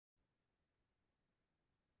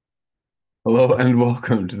Hello and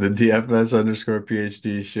welcome to the DFS underscore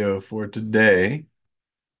PhD show for today,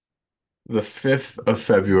 the 5th of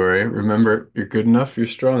February. Remember, you're good enough, you're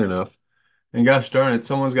strong enough. And gosh darn it,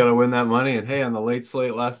 someone's got to win that money. And hey, on the late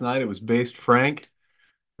slate last night, it was based Frank.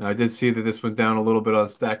 Now, I did see that this went down a little bit on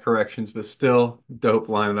stack corrections, but still dope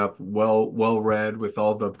lineup. Well read with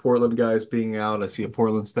all the Portland guys being out. I see a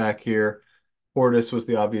Portland stack here. Portis was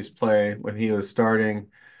the obvious play when he was starting.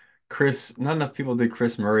 Not enough people did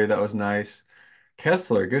Chris Murray. That was nice.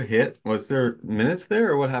 Kessler, good hit. Was there minutes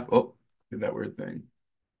there or what happened? Oh, did that weird thing.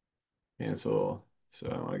 Cancel. So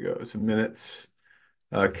I want to go to minutes.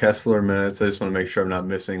 Kessler minutes. I just want to make sure I'm not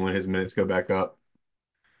missing when his minutes go back up.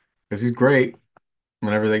 Because he's great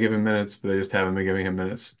whenever they give him minutes, but they just haven't been giving him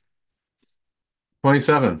minutes.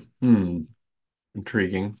 27.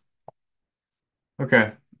 Intriguing.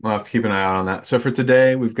 Okay. I'll have to keep an eye out on that. So for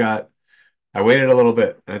today, I waited a little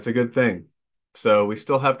bit, and it's a good thing. So we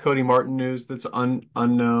still have Cody Martin news that's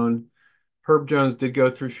unknown. Herb Jones did go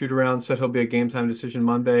through shoot around, said he'll be a game time decision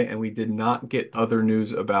Monday, and we did not get other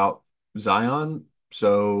news about Zion.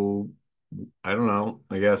 So I don't know.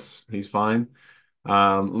 I guess he's fine.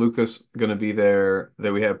 Luca's gonna be there.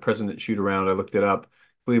 That we have President shoot around. I looked it up.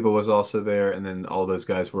 Kleber was also there, and then all those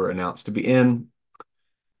guys were announced to be in.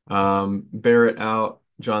 Barrett out,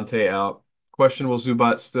 Jonte out. Questionable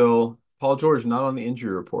Zubac still. Paul George not on the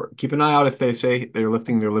injury report. Keep an eye out if they say they're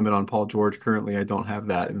lifting their limit on Paul George. Currently, I don't have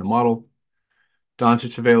that in the model.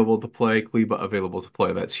 Doncic available to play, Kleber available to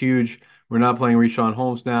play. That's huge. We're not playing Richaun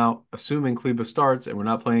Holmes now, assuming Kleber starts, and we're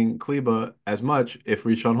not playing Kleber as much if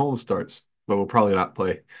Richaun Holmes starts, but we'll probably not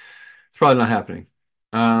play. It's probably not happening.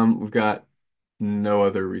 We've got no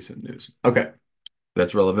other recent news. Okay,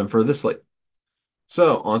 that's relevant for this slate.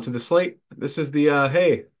 So onto the slate. This is the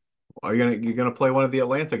hey, you're gonna play one of the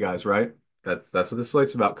Atlanta guys, right? That's what this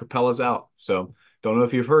slate's about. Capella's out. So don't know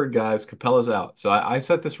if you've heard, guys. Capella's out. So I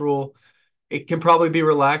set this rule. It can probably be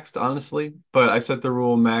relaxed, honestly, but I set the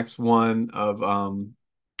rule max one of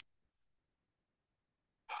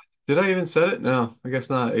did I even set it? No, I guess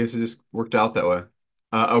not. I guess it just worked out that way.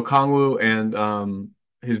 Okongwu and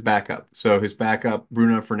his backup. So his backup,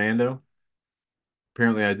 Bruno Fernando.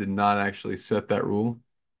 Apparently I did not actually set that rule.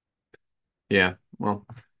 Yeah, well,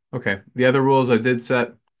 okay. The other rules I did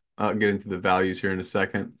set, I'll get into the values here in a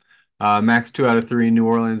second. Max 2 out of 3, New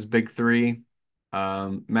Orleans, big three.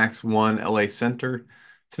 Max 1, LA Center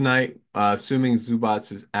tonight, assuming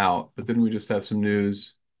Zubac is out. But didn't we just have some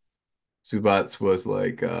news? Zubac was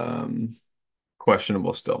like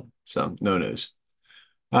questionable still, so no news.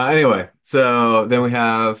 Anyway, so then we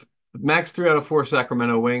have max 3 out of 4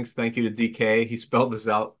 Sacramento Wings. Thank you to DK. He spelled this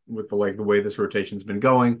out with the way this rotation's been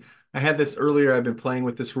going. I had this earlier. I've been playing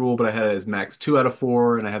with this rule, but I had it as max 2 out of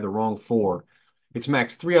 4, and I had the wrong four. It's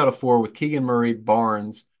max 3 out of 4 with Keegan Murray,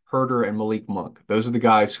 Barnes, Huerter, and Malik Monk. Those are the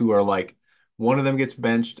guys who are like one of them gets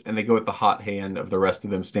benched, and they go with the hot hand of the rest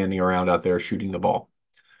of them standing around out there shooting the ball.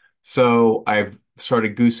 So I've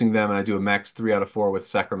started goosing them, and I do a max 3 out of 4 with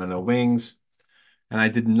Sacramento Wings. And I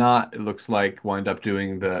did not, it looks like, wind up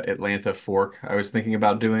doing the Atlanta fork I was thinking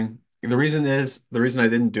about doing. The reason I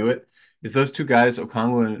didn't do it is those two guys,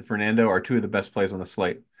 Okongwu and Fernando, are two of the best plays on the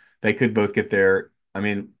slate. They could both get there. I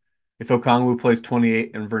mean, if Okongwu plays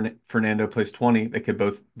 28 and Fernando plays 20, they could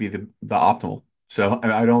both be the optimal. So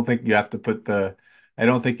I don't think you have to I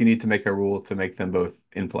don't think you need to make a rule to make them both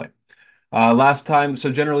in play. Last time,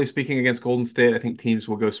 so generally speaking, against Golden State, I think teams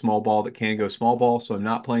will go small ball that can go small ball. So I'm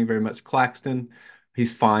not playing very much Claxton.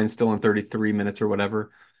 He's fine still in 33 minutes or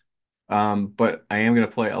whatever. But I am going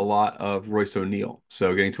to play a lot of Royce O'Neal.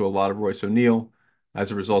 So getting to a lot of Royce O'Neal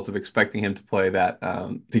as a result of expecting him to play that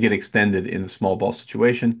to get extended in the small ball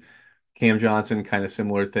situation. Cam Johnson, kind of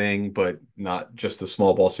similar thing, but not just the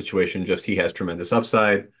small ball situation, just he has tremendous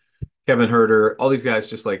upside. Kevin Huerter, all these guys,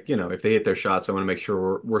 just like, if they hit their shots, I want to make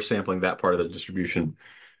sure we're sampling that part of the distribution.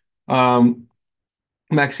 Um,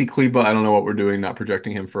 Maxey Kleber, I don't know what we're doing, not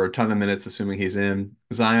projecting him for a ton of minutes, assuming he's in.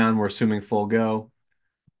 Zion, we're assuming full go.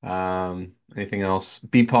 Anything else?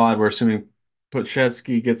 B-Pod, we're assuming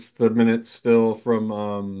Pochetsky gets the minutes still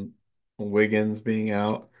from Wiggins being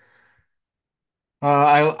out.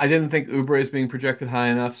 I didn't think Oubre is being projected high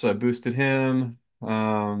enough, so I boosted him.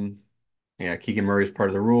 Yeah, Keegan Murray's part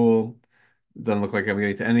of the rule. Doesn't look like I'm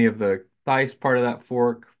getting to any of the Theis part of that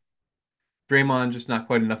fork. Draymond, just not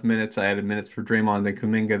quite enough minutes. I added minutes for Draymond and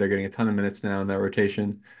Kuminga. They're getting a ton of minutes now in that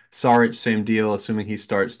rotation. Saric, same deal, assuming he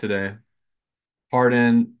starts today.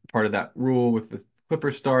 Harden, part of that rule with the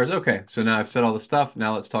Clipper stars. Okay, so now I've said all the stuff.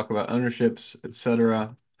 Now let's talk about ownerships,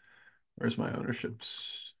 etc. Where's my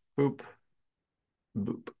ownerships? Boop,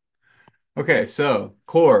 boop. Okay, so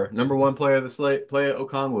core, number one player of the slate, play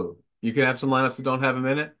Okongwu. You can have some lineups that don't have him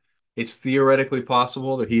in it. It's theoretically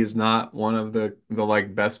possible that he is not one of the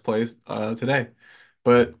like best plays today.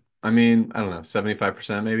 But I mean, I don't know,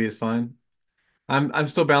 75% maybe is fine. I'm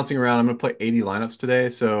still bouncing around. I'm gonna play 80 lineups today,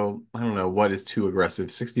 so I don't know what is too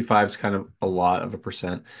aggressive. 65 is kind of a lot of a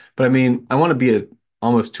percent. But I mean, I want to be at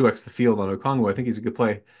almost 2x the field on Okongwu. I think he's a good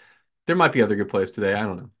play. There might be other good plays today. I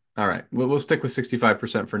don't know. All right, we'll stick with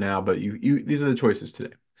 65% for now, but you these are the choices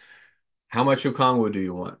today. How much Okongwu do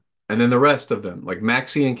you want? And then the rest of them, like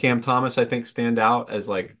Maxey and Cam Thomas, I think stand out as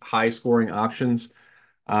like high scoring options.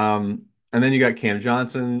 And then you got Cam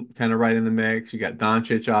Johnson kind of right in the mix. You got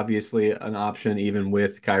Doncic, obviously an option, even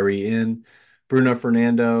with Kyrie in. Bruno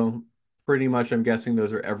Fernando, pretty much, I'm guessing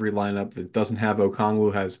those are every lineup that doesn't have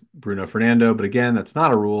Okongwu has Bruno Fernando. But again, that's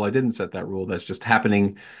not a rule. I didn't set that rule. That's just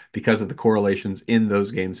happening because of the correlations in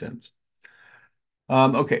those game sims.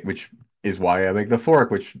 Okay, which is why I make the fork,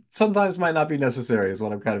 which sometimes might not be necessary, is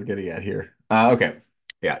what I'm kind of getting at here. Okay.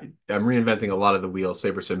 Yeah, I'm reinventing a lot of the wheels.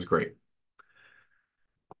 Saber Sim's great.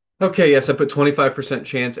 Okay, yes, I put 25%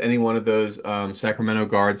 chance any one of those Sacramento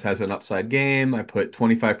guards has an upside game. I put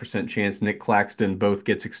 25% chance Nick Claxton both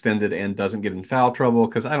gets extended and doesn't get in foul trouble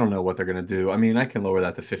because I don't know what they're going to do. I mean, I can lower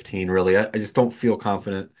that to 15, really. I just don't feel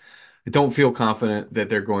confident. I don't feel confident that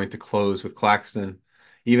they're going to close with Claxton,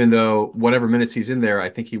 even though whatever minutes he's in there, I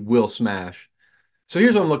think he will smash. So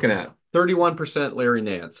here's what I'm looking at. 31% Larry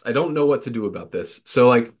Nance. I don't know what to do about this. So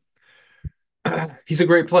like he's a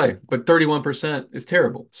great play, but 31% is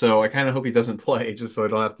terrible. So I kind of hope he doesn't play just so I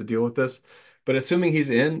don't have to deal with this. But assuming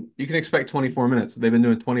he's in, you can expect 24 minutes. They've been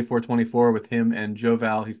doing 24-24 with him and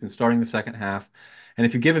Joval. He's been starting the second half. And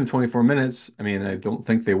if you give him 24 minutes, I mean, I don't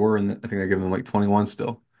think they were I think they're giving him like 21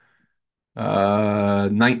 still.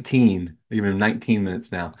 19. They're giving him 19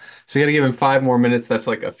 minutes now. So you got to give him 5 more minutes. That's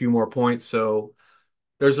like a few more points. So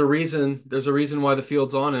there's a reason why the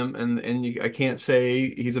field's on him, and I can't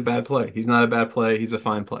say he's a bad play. He's not a bad play. He's a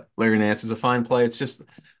fine play. Larry Nance is a fine play. It's just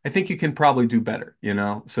I think you can probably do better, you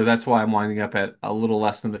know. So that's why I'm winding up at a little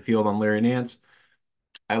less than the field on Larry Nance.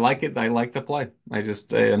 I like it. I like the play.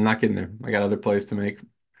 I'm not getting there. I got other plays to make.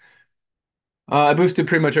 I boosted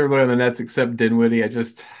pretty much everybody on the Nets except Dinwiddie.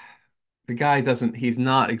 The guy doesn't, he's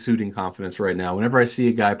not exuding confidence right now. Whenever I see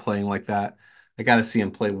a guy playing like that, I got to see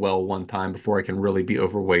him play well one time before I can really be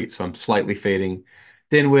overweight. So I'm slightly fading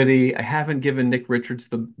Dinwiddie. I haven't given Nick Richards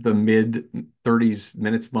the mid 30s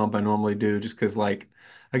minutes bump I normally do just because, like,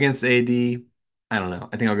 against AD, I don't know.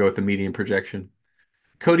 I think I'll go with the median projection.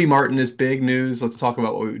 Cody Martin is big news. Let's talk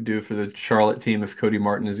about what we would do for the Charlotte team if Cody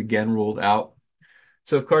Martin is again ruled out.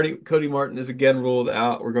 So if Cody Martin is again ruled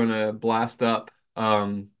out, we're going to blast up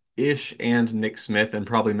Ish and Nick Smith and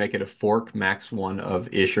probably make it a fork max one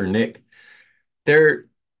of Ish or Nick. They're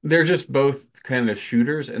they're just both kind of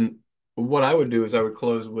shooters, and what I would do is I would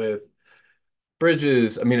close with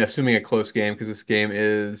Bridges. I mean, assuming a close game because this game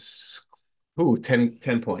is 10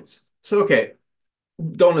 points. So okay,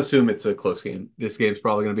 don't assume it's a close game. This game's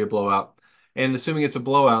probably going to be a blowout. And assuming it's a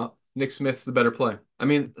blowout, Nick Smith's the better play. I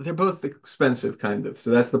mean, they're both expensive, kind of. So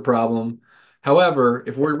that's the problem. However,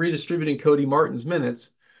 if we're redistributing Cody Martin's minutes,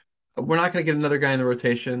 we're not going to get another guy in the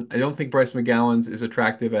rotation. I don't think Bryce McGowan's is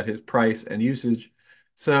attractive at his price and usage.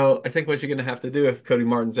 So I think what you're going to have to do if Cody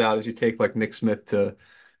Martin's out is you take like Nick Smith to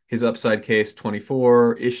his upside case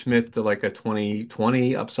 24, Ish Smith to like a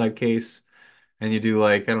 2020 upside case, and you do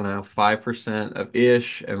like, I don't know, 5% of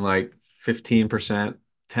Ish and like 15%,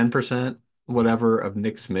 10%, whatever of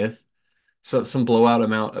Nick Smith. So some blowout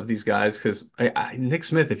amount of these guys because Nick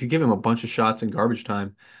Smith, if you give him a bunch of shots in garbage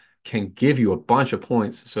time, can give you a bunch of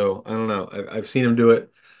points. So I don't know. I've seen him do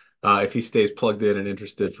it if he stays plugged in and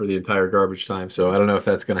interested for the entire garbage time. So I don't know if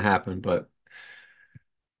that's going to happen, but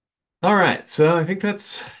all right. So I think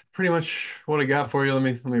that's pretty much what I got for you.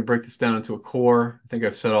 Let me break this down into a core. I think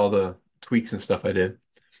I've said all the tweaks and stuff I did.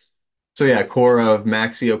 So yeah, core of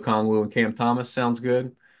Maxey, Okongwu, and Cam Thomas sounds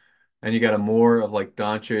good. And you got a more of like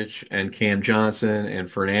Doncic and Cam Johnson and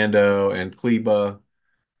Fernando and Kleber.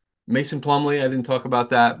 Mason Plumlee, I didn't talk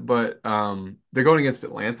about that, but they're going against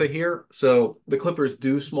Atlanta here. So the Clippers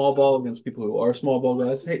do small ball against people who are small ball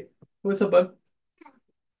guys. Hey, what's up, bud?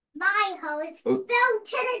 My hose fell to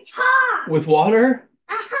the top. With water?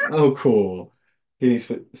 Uh-huh. Oh, cool. Can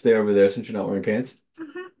you stay over there since you're not wearing pants?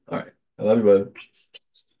 Uh-huh. All right. I love you, bud.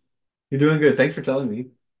 You're doing good. Thanks for telling me.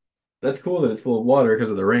 That's cool that it's full of water because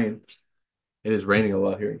of the rain. It is raining a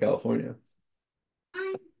lot here in California.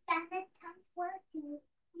 I'm done at working.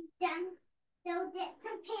 Done. Go get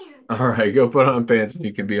some pants. All right, go put on pants and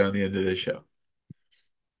you can be on the end of this show.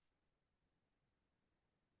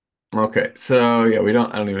 Okay, so yeah, I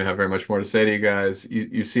don't even have very much more to say to you guys.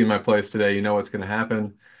 You've seen my plays today. You know what's going to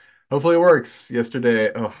happen. Hopefully it works.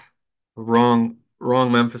 Yesterday, oh, wrong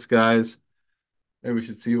Memphis guys. Maybe we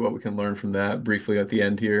should see what we can learn from that briefly at the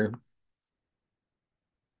end here.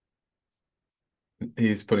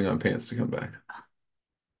 He's putting on pants to come back.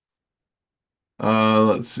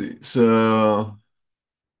 Let's see. So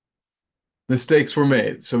mistakes were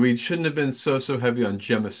made. So we shouldn't have been so heavy on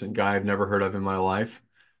Jemison, guy I've never heard of in my life.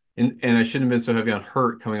 And I shouldn't have been so heavy on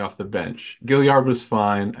Hurt coming off the bench. Gilliard was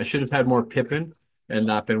fine. I should have had more Pippen and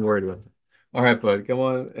not been worried with it. All right, bud. Come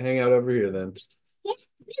on, hang out over here then.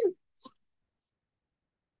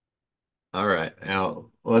 All right.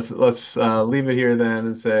 Now let's leave it here then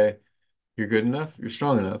and say you're good enough, you're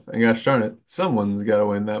strong enough. And gosh darn it, someone's got to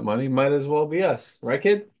win that money. Might as well be us, right,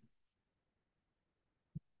 kid?